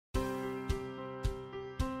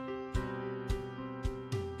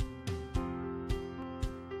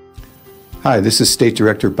Hi, this is State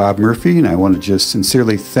Director Bob Murphy, and I want to just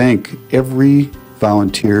sincerely thank every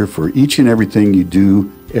volunteer for each and everything you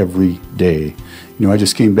do every day. You know, I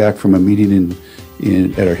just came back from a meeting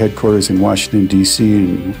at our headquarters in Washington, D.C.,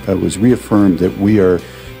 and I was reaffirmed that we are,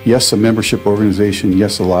 yes, a membership organization,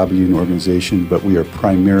 yes, a lobbying organization, but we are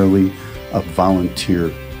primarily a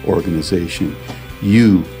volunteer organization.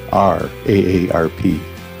 You are AARP.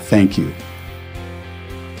 Thank you.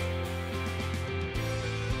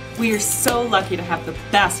 We are so lucky to have the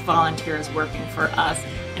best volunteers working for us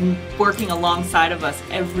and working alongside of us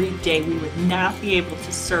every day. We would not be able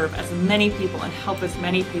to serve as many people and help as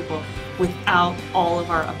many people without all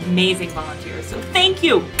of our amazing volunteers. So thank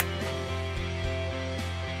you.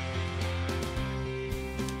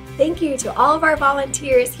 Thank you to all of our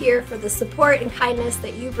volunteers here for the support and kindness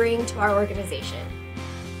that you bring to our organization.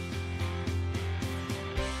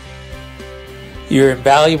 You're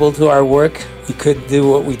invaluable to our work. We couldn't do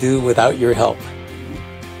what we do without your help.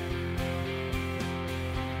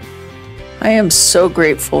 I am so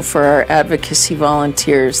grateful for our advocacy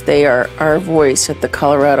volunteers. They are our voice at the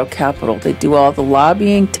Colorado Capitol. They do all the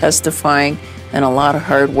lobbying, testifying, and a lot of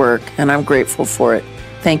hard work, and I'm grateful for it.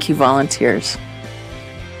 Thank you, volunteers.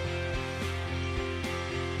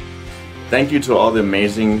 Thank you to all the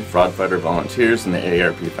amazing fraud fighter volunteers in the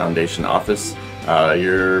AARP Foundation office.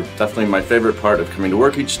 You're definitely my favorite part of coming to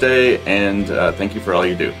work each day, and thank you for all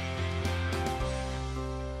you do.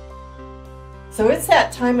 So it's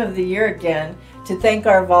that time of the year again to thank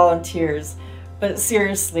our volunteers, but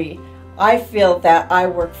seriously, I feel that I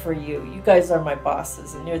work for you. You guys are my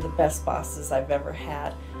bosses, and you're the best bosses I've ever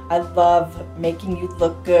had. I love making you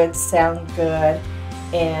look good, sound good,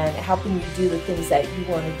 and helping you do the things that you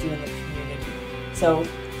want to do in the community. So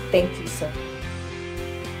thank you, sir.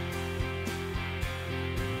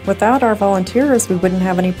 Without our volunteers, we wouldn't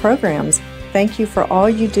have any programs. Thank you for all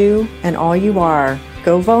you do and all you are.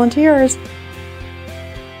 Go volunteers!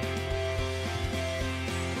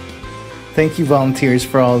 Thank you, volunteers,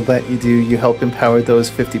 for all that you do. You help empower those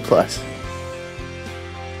 50 plus.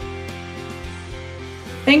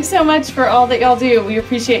 Thanks so much for all that y'all do. We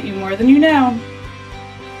appreciate you more than you know.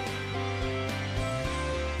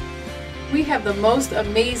 We have the most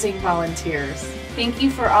amazing volunteers. Thank you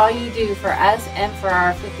for all you do for us and for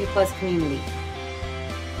our 50 plus community.